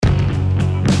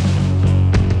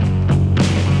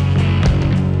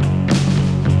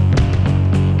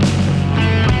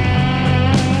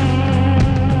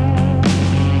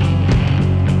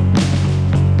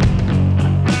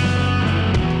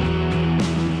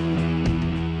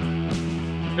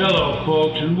Hello,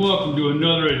 folks, and welcome to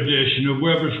another edition of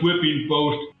Weber's Whipping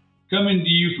Post, coming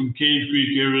to you from Cave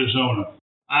Creek, Arizona.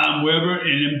 I'm Weber,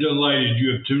 and I'm delighted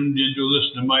you have tuned in to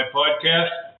listen to my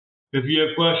podcast. If you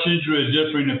have questions or a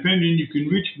differing opinion, you can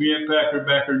reach me at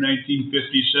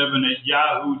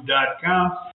packerbacker1957@yahoo.com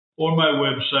or my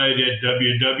website at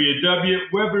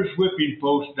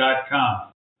www.weberswhippingpost.com.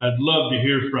 I'd love to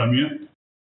hear from you.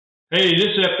 Hey,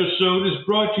 this episode is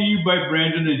brought to you by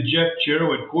Brandon and Jeff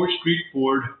Chero at Court Street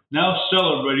Ford, now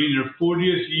celebrating their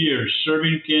 40th year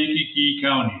serving Kankakee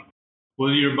County.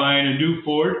 Whether you're buying a new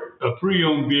Ford, a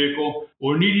pre-owned vehicle,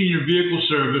 or needing your vehicle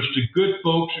serviced, the good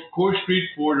folks at Court Street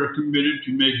Ford are committed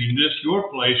to making this your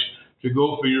place to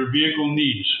go for your vehicle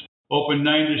needs. Open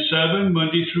 9 to 7,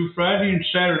 Monday through Friday, and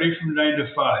Saturday from 9 to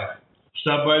 5.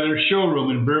 Stop by their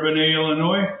showroom in Bourbonnais,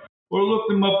 Illinois, or look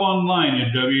them up online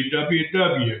at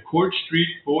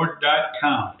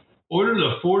www.courtstreetford.com. Order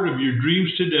the Ford of your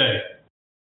dreams today.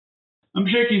 I'm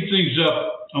shaking things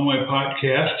up on my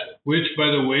podcast, which, by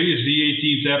the way, is the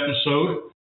 18th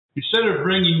episode. Instead of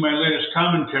bringing my latest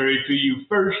commentary to you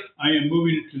first, I am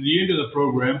moving it to the end of the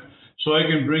program so I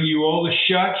can bring you all the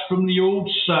shots from the old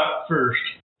sock first,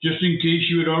 just in case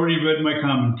you had already read my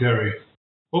commentary.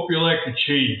 Hope you like the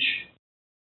change.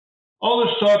 All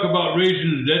this talk about raising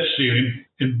the debt ceiling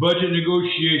and budget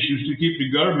negotiations to keep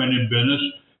the government in business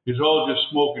is all just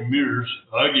smoke and mirrors,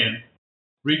 again.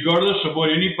 Regardless of what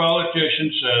any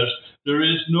politician says, there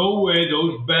is no way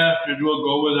those bastards will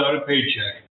go without a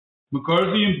paycheck.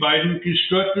 McCarthy and Biden can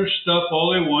strut their stuff all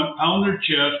they want, pound their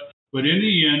chest, but in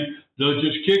the end, they'll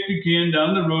just kick the can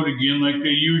down the road again like they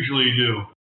usually do.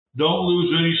 Don't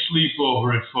lose any sleep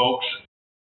over it, folks.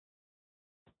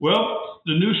 Well,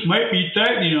 the noose might be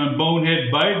tightening on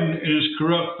Bonehead Biden and his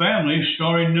corrupt family,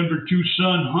 starring number 2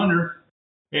 son Hunter.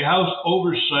 A House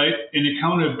Oversight and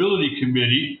Accountability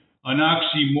Committee, an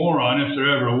oxymoron if there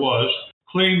ever was,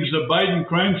 claims the Biden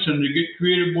crime syndicate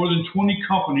created more than 20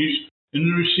 companies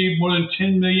and received more than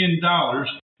 $10 million,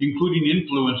 including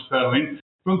influence peddling,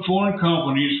 from foreign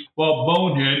companies while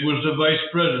Bonehead was the vice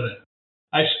president.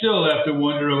 I still have to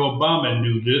wonder if Obama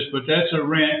knew this, but that's a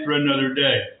rant for another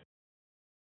day.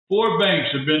 4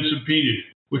 banks have been subpoenaed,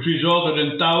 which resulted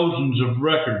in thousands of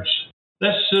records.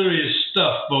 That's serious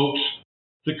stuff, folks.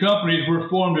 The companies were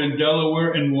formed in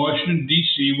Delaware and Washington,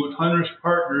 D.C., with Hunter's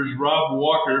partners Rob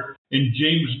Walker and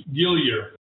James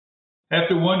Gillier. Have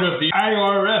to wonder if the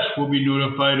IRS will be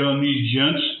notified on these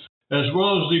gents, as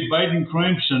well as the Biden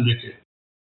crime syndicate.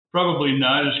 Probably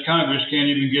not, as Congress can't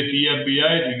even get the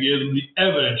FBI to give them the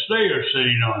evidence they are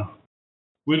sitting on.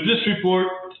 With this report,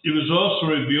 it was also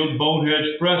revealed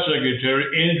Bonehead's press secretary,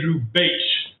 Andrew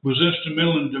Bates, was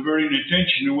instrumental in diverting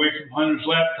attention away from Hunter's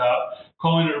laptop,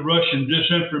 calling it Russian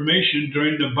disinformation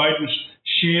during the Biden's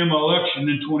sham election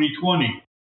in 2020.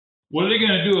 What are they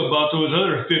going to do about those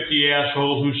other 50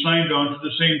 assholes who signed on to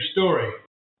the same story?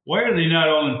 Why are they not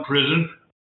all in prison?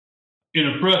 In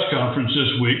a press conference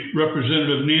this week,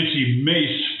 Representative Nancy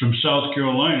Mace from South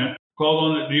Carolina called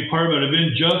on the Department of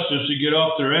Injustice to get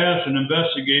off their ass and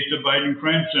investigate the Biden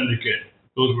crime syndicate.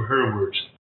 Those were her words.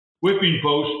 Whipping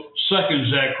Post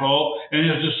seconds that call and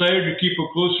has decided to keep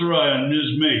a closer eye on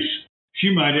Ms. Mace.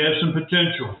 She might have some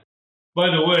potential.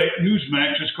 By the way,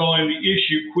 Newsmax is calling the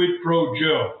issue Quid Pro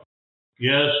Joe.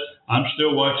 Yes, I'm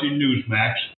still watching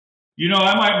Newsmax. You know,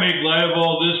 I might make light of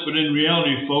all this, but in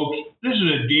reality, folks, this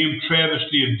is a damn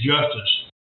travesty of justice.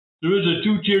 There is a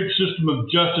 2-tiered system of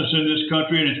justice in this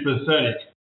country, and it's pathetic.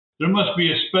 There must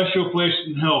be a special place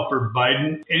in hell for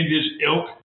Biden and his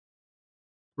ilk.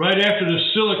 Right after the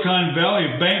Silicon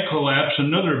Valley Bank collapse,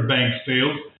 another bank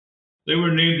failed. They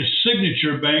were named the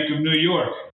Signature Bank of New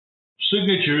York.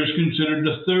 Signature is considered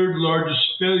the 3rd largest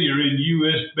failure in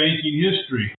U.S. banking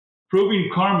history.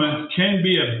 Proving karma can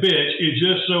be a bitch, it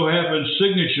just so happens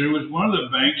Signature was one of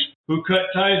the banks who cut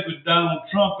ties with Donald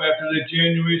Trump after the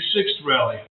January 6th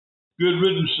rally. Good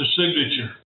riddance to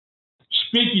Signature.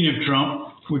 Speaking of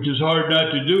Trump, which is hard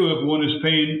not to do if one is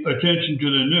paying attention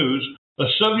to the news, a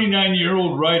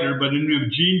 79-year-old writer by the name of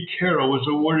Gene Carroll was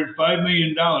awarded $5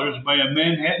 million by a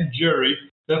Manhattan jury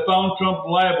that found Trump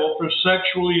liable for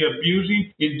sexually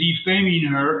abusing and defaming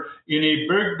her in a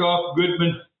Bergdorf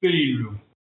Goodman fitting room.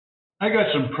 I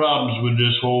got some problems with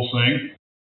this whole thing.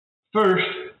 First,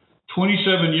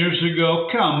 27 years ago,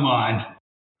 come on.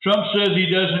 Trump says he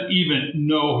doesn't even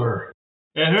know her.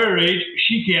 At her age,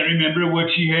 she can't remember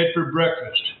what she had for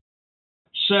breakfast.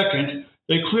 Second,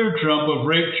 they cleared Trump of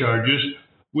rape charges,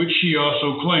 which she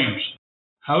also claims.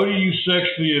 How do you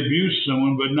sexually abuse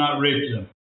someone but not rape them?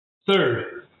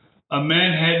 Third, a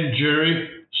Manhattan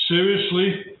jury,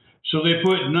 seriously? So they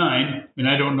put 9, and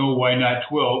I don't know why not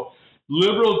 12,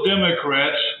 liberal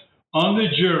Democrats on the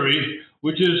jury,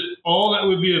 which is all that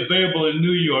would be available in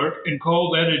New York, and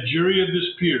call that a jury of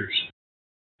his peers.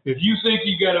 If you think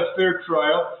you got a fair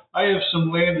trial, I have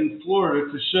some land in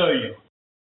Florida to sell you.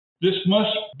 This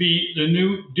must be the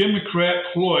new Democrat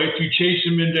ploy to chase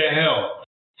him into hell.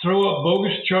 Throw up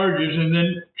bogus charges and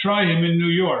then try him in New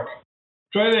York.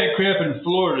 Try that crap in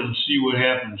Florida and see what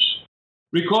happens.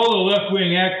 Recall the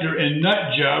left-wing actor and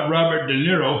nut job Robert De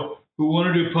Niro, who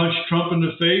wanted to punch Trump in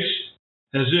the face?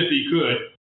 As if he could.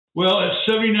 Well, at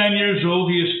 79 years old,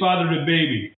 he has fathered a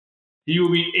baby. He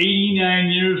will be 89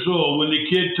 years old when the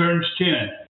kid turns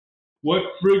 10.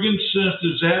 What friggin' sense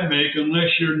does that make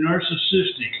unless you're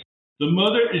narcissistic? The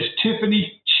mother is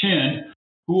Tiffany Chen,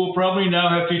 who will probably now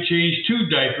have to change 2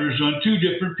 diapers on 2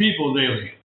 different people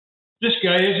daily. This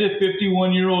guy has a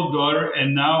 51-year-old daughter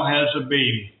and now has a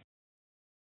baby.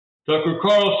 Tucker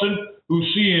Carlson, who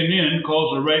CNN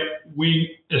calls a right-wing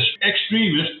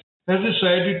extremist, has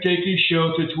decided to take his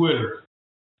show to Twitter.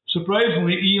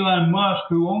 Surprisingly, Elon Musk,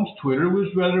 who owns Twitter,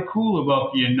 was rather cool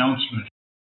about the announcement.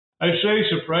 I say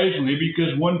surprisingly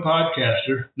because one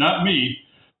podcaster, not me,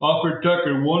 offered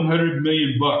Tucker $100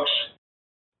 million.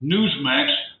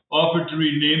 Newsmax offered to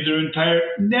rename their entire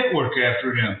network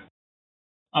after him.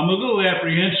 I'm a little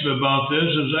apprehensive about this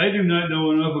as I do not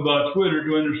know enough about Twitter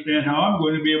to understand how I'm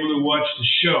going to be able to watch the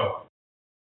show.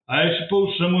 I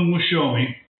suppose someone will show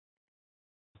me.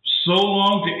 So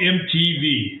long to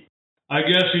MTV. I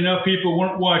guess enough people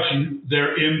weren't watching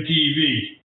their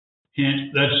MTV.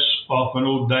 Hint, that's off an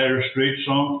old Dire Straits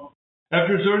song.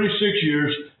 After 36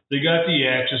 years, they got the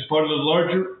axe as part of the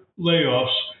larger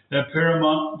layoffs at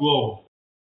Paramount Global.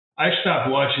 I stopped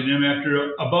watching them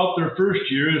after about their first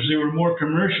year as they were more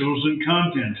commercials than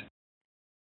content.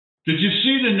 Did you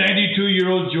see the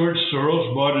 92-year-old George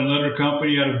Soros bought another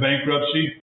company out of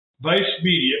bankruptcy? Vice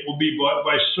Media will be bought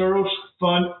by Soros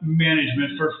Fund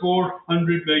Management for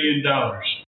 $400 million.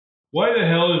 Why the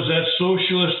hell is that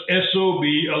socialist SOB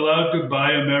allowed to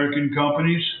buy American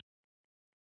companies?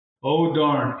 Oh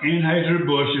darn,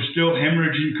 Anheuser-Busch is still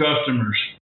hemorrhaging customers,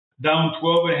 down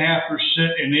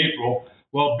 12.5% in April,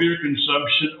 while beer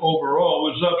consumption overall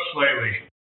was up slightly.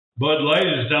 Bud Light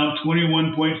is down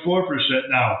 21.4%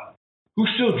 now.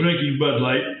 Who's still drinking Bud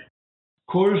Light?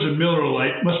 Coors and Miller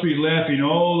Lite must be laughing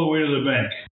all the way to the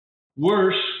bank.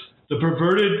 Worse, the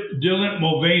perverted Dylan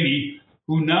Mulvaney,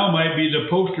 who now might be the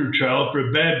poster child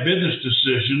for bad business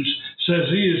decisions, says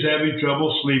he is having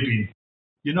trouble sleeping.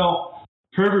 You know,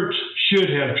 perverts should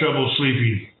have trouble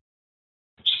sleeping.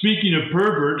 Speaking of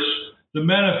perverts, the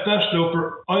manifesto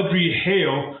for Audrey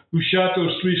Hale, who shot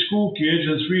those 3 school kids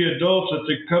and 3 adults at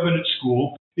the Covenant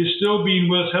School, is still being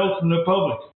withheld from the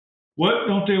public. What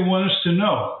don't they want us to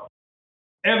know?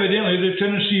 Evidently, the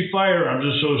Tennessee Firearms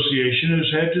Association has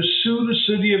had to sue the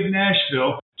city of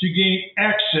Nashville to gain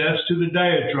access to the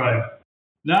diatribe.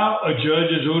 Now a judge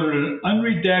has ordered an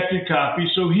unredacted copy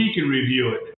so he can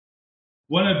review it.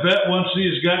 Want to bet once he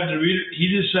has gotten to read it, he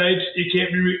decides it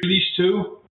can't be released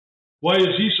too? Why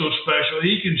is he so special?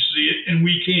 He can see it and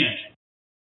we can't.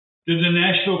 Did the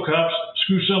Nashville cops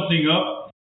screw something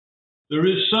up? There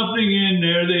is something in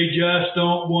there they just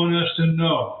don't want us to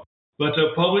know. But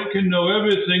the public can know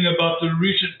everything about the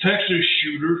recent Texas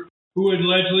shooter who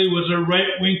allegedly was a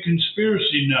right-wing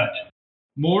conspiracy nut.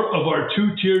 More of our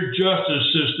 2-tiered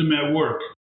justice system at work.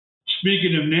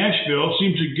 Speaking of Nashville,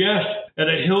 seems a guest at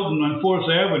a Hilton on 4th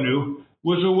Avenue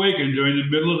was awakened during the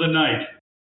middle of the night.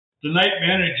 The night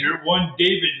manager, one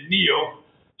David Neal,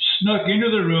 snuck into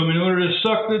the room in order to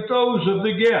suck the toes of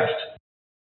the guest.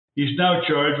 He's now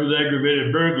charged with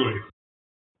aggravated burglary.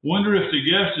 Wonder if the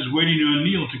guest is waiting on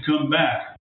Neal to come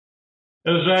back.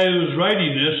 As I was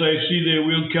writing this, I see they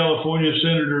wheeled California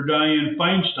Senator Dianne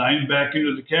Feinstein back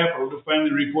into the Capitol to finally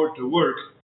report to work.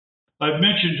 I've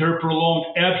mentioned her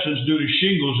prolonged absence due to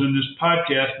shingles in this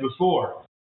podcast before.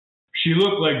 She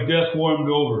looked like death warmed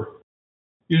over.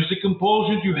 Is the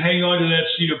compulsion to hang on to that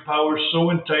seat of power so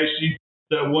enticing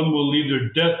that one will leave their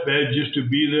deathbed just to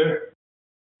be there?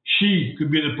 She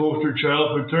could be the poster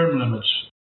child for term limits.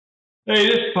 Hey,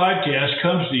 this podcast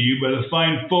comes to you by the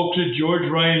fine folks at George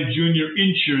Ryan Jr.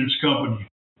 Insurance Company.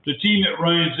 The team at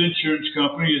Ryan's Insurance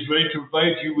Company is ready to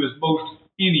provide you with most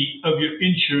any of your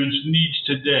insurance needs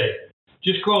today.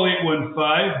 Just call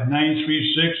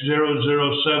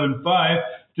 815-936-0075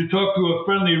 to talk to a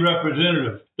friendly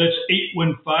representative. That's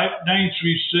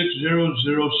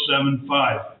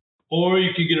 815-936-0075. Or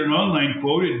you can get an online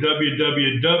quote at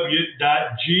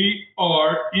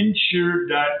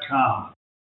www.grinsure.com.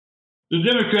 The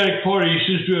Democratic Party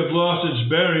seems to have lost its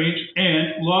bearings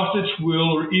and lost its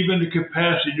will or even the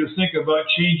capacity to think about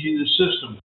changing the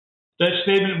system. That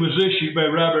statement was issued by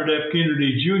Robert F.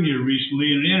 Kennedy Jr.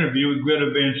 recently in an interview with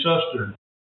Greta Van Susteren.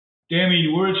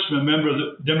 Damning words from a member of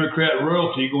the Democrat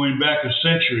royalty going back a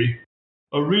century.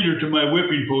 A reader to my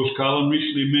Whipping Post column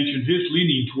recently mentioned his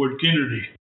leaning toward Kennedy.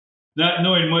 Not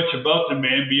knowing much about the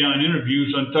man beyond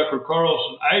interviews on Tucker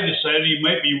Carlson, I decided he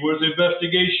might be worth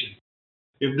investigation.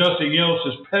 If nothing else,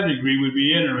 his pedigree would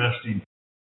be interesting.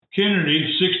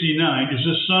 Kennedy, 69, is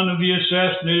the son of the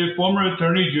assassinated former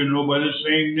Attorney General by the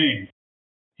same name.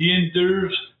 He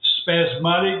endures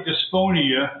spasmodic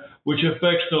dysphonia, which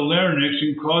affects the larynx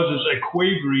and causes a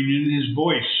quavering in his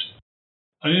voice.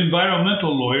 An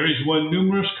environmental lawyer, he's won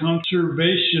numerous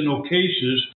conservational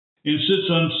cases and sits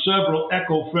on several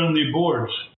eco-friendly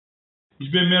boards.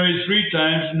 He's been married 3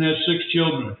 times and has 6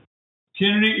 children.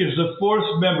 Kennedy is the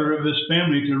 4th member of his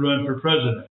family to run for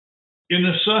president. In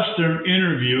the Susteren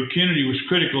interview, Kennedy was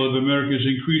critical of America's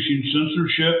increasing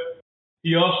censorship.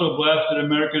 He also blasted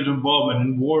America's involvement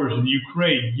in wars in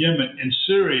Ukraine, Yemen, and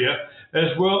Syria,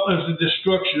 as well as the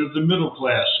destruction of the middle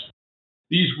class.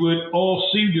 These would all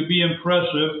seem to be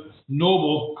impressive,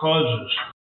 noble causes.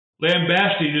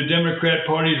 Lambasting the Democrat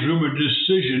Party's rumored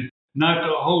decision not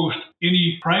to host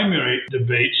any primary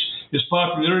debates, his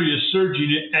popularity is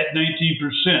surging at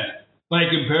 19%. By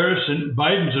comparison,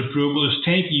 Biden's approval is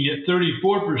tanking at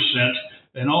 34%,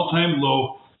 an all-time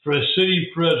low for a sitting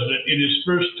president in his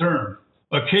first term.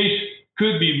 A case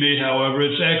could be made, however,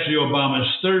 it's actually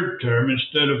Obama's 3rd term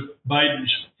instead of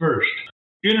Biden's 1st.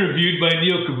 Interviewed by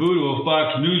Neil Cavuto of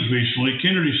Fox News recently,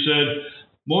 Kennedy said,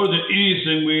 "More than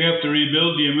anything, we have to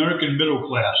rebuild the American middle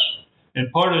class.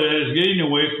 And part of that is getting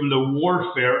away from the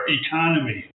warfare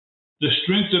economy. The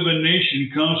strength of a nation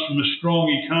comes from a strong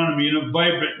economy and a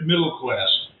vibrant middle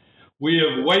class. We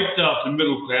have wiped out the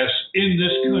middle class in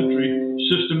this country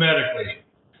systematically."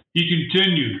 He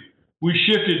continued, "We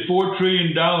shifted $4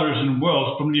 trillion in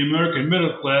wealth from the American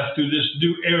middle class to this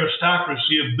new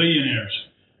aristocracy of billionaires.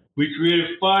 We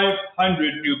created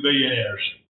 500 new billionaires."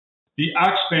 The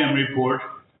Oxfam report,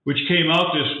 which came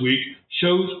out this week,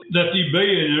 shows that the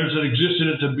billionaires that existed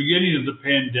at the beginning of the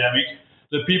pandemic,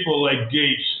 the people like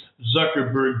Gates,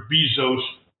 Zuckerberg, Bezos,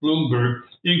 Bloomberg,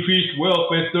 increased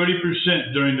wealth by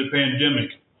 30% during the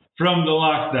pandemic from the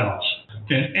lockdowns.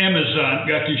 And Amazon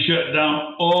got to shut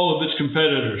down all of its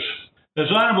competitors.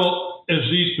 As honorable as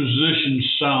these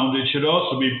positions sound, it should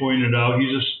also be pointed out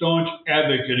he's a staunch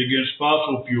advocate against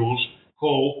fossil fuels,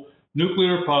 coal,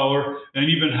 nuclear power, and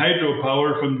even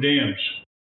hydropower from dams.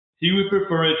 He would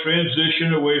prefer a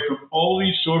transition away from all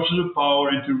these sources of power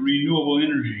into renewable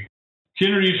energy.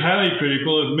 Kennedy is highly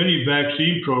critical of many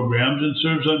vaccine programs and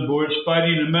serves on boards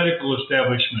fighting the medical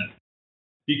establishment.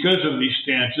 Because of these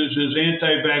stances, his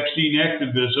anti-vaccine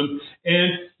activism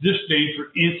and disdain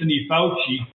for Anthony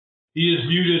Fauci, he is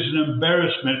viewed as an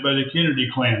embarrassment by the Kennedy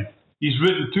clan. He's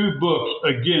written 2 books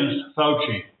against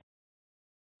Fauci.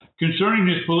 Concerning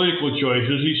his political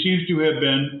choices, he seems to have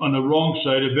been on the wrong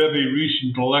side of every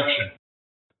recent election.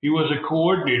 He was a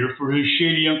coordinator for his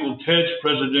shady Uncle Ted's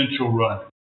presidential run.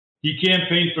 He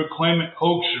campaigned for climate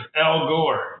hoaxer Al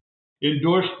Gore,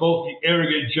 endorsed both the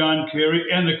arrogant John Kerry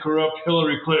and the corrupt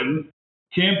Hillary Clinton,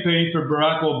 campaigned for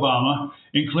Barack Obama,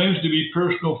 and claims to be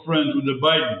personal friends with the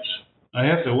Bidens. I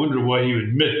have to wonder why he would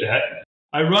admit that.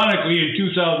 Ironically, in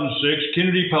 2006,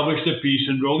 Kennedy published a piece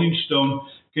in Rolling Stone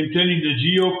contending the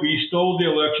GOP stole the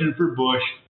election for Bush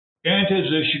and has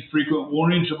issued frequent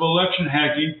warnings of election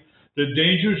hacking, the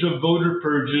dangers of voter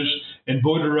purges, and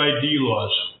voter ID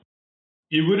laws.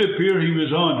 It would appear he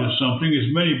was on to something,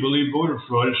 as many believe voter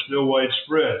fraud is still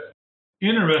widespread.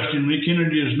 Interestingly,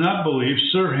 Kennedy does not believe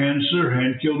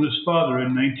Sirhan killed his father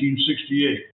in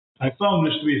 1968. I found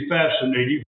this to be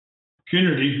fascinating.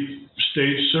 Kennedy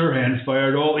states Sirhan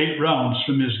fired all 8 rounds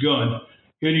from his gun,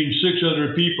 hitting 6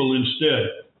 other people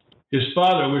instead. His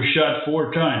father was shot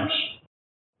 4 times.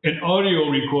 An audio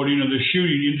recording of the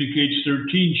shooting indicates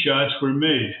 13 shots were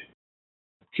made.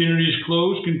 Kennedy's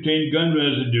clothes contained gun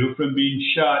residue from being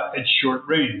shot at short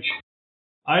range.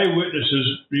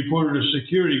 Eyewitnesses reported a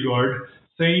security guard,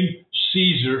 Thane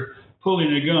Caesar,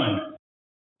 pulling a gun.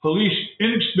 Police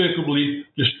inexplicably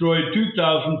destroyed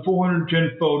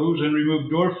 2,410 photos and removed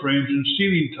door frames and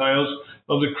ceiling tiles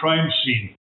of the crime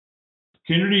scene.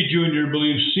 Kennedy Jr.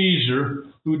 believes Caesar,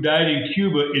 who died in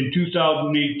Cuba in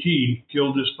 2018,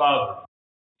 killed his father.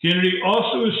 Kennedy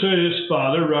also said his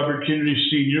father, Robert Kennedy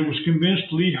Sr., was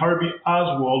convinced Lee Harvey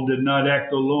Oswald did not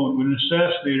act alone when he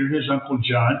assassinated his Uncle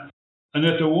John, and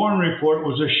that the Warren report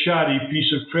was a shoddy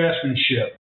piece of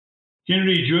craftsmanship.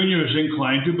 Kennedy Jr. is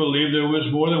inclined to believe there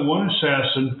was more than one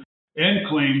assassin and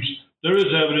claims there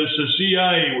is evidence the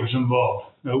CIA was involved.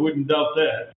 I wouldn't doubt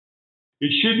that. It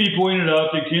should be pointed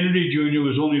out that Kennedy Jr.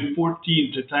 was only 14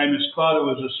 at the time his father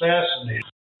was assassinated.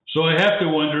 So I have to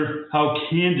wonder how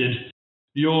candid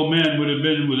the old man would have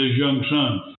been with his young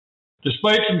son.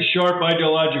 Despite some sharp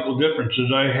ideological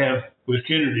differences I have with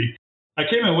Kennedy, I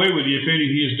came away with the opinion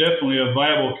he is definitely a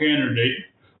viable candidate,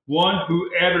 one who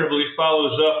admirably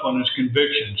follows up on his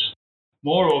convictions.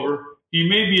 Moreover, he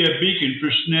may be a beacon for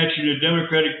snatching the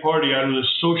Democratic Party out of the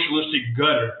socialistic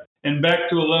gutter and back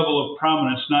to a level of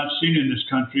prominence not seen in this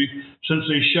country since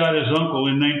they shot his uncle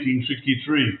in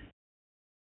 1963.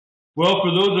 Well,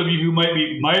 for those of you who might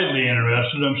be mildly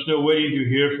interested, I'm still waiting to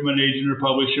hear from an agent or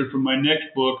publisher for my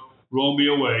next book, Roll Me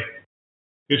Away.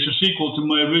 It's a sequel to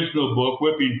my original book,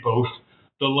 Whipping Post,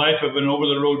 The Life of an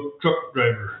Over-the-Road Truck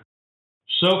Driver.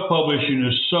 Self-publishing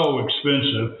is so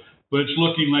expensive, but it's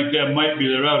looking like that might be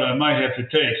the route I might have to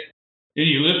take.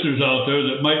 Any listeners out there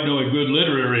that might know a good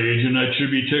literary agent, I'd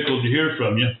sure be tickled to hear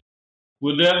from you.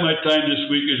 With that, my time this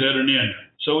week is at an end.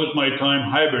 So is my time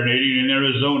hibernating in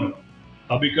Arizona.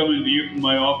 I'll be coming to you from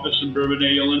my office in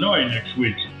Bourbonnais, Illinois next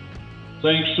week.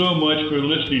 Thanks so much for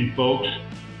listening, folks.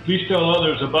 Please tell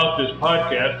others about this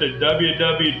podcast at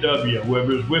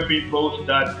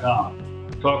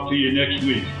www.weberswhippingpost.com. Talk to you next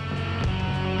week.